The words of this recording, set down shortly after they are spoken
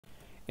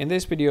In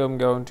this video, I'm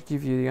going to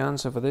give you the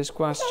answer for this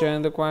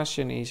question. The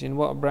question is, in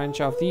what branch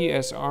of the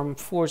US Armed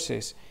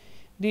Forces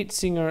did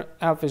singer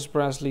Elvis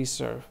Presley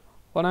serve?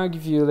 Well, I'll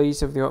give you a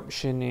list of the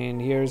option,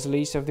 and here's a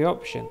list of the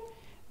option.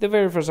 The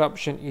very first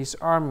option is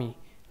Army.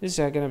 The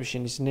second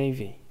option is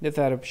Navy. The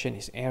third option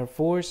is Air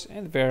Force.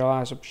 And the very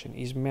last option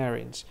is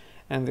Marines.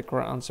 And the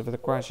correct answer for the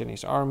question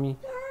is Army.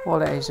 Well,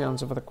 that is the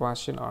answer for the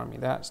question, Army.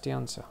 That's the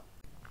answer.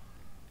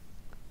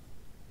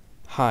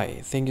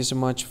 Hi, thank you so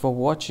much for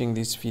watching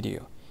this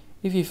video.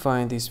 If you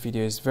find this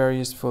video is very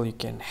useful, you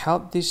can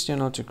help this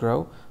channel to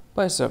grow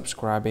by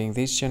subscribing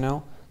this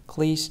channel.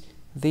 Click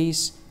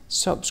this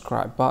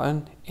subscribe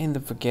button and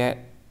don't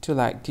forget to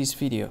like this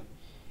video.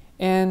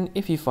 And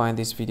if you find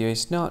this video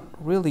is not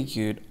really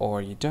good,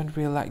 or you don't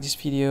really like this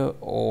video,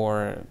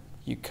 or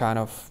you kind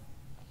of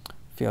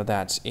feel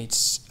that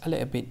it's a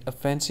little bit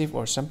offensive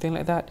or something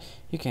like that,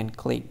 you can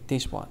click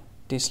this one,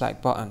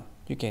 dislike button.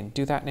 You can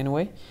do that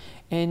anyway.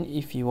 And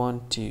if you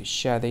want to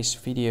share this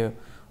video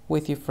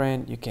with your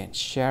friend, you can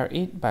share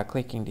it by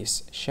clicking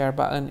this share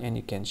button, and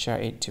you can share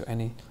it to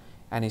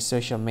any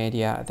social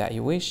media that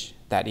you wish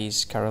that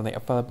is currently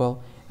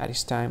available at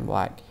this time,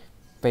 like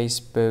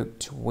Facebook,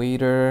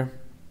 Twitter,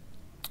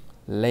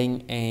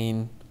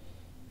 LinkedIn,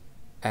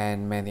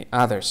 and many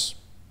others,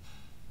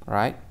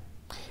 right?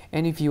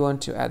 And if you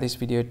want to add this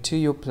video to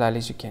your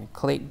playlist, you can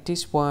click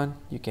this one.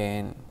 You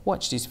can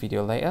watch this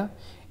video later,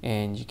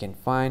 and you can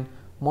find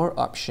more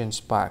options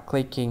by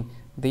clicking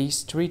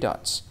these three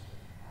dots.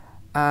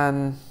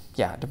 And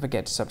yeah, don't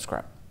forget to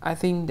subscribe. I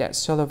think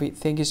that's all of it.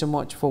 Thank you so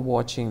much for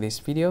watching this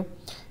video,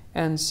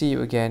 and see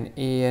you again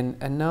in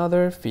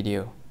another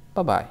video.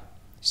 Bye bye.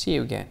 See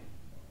you again.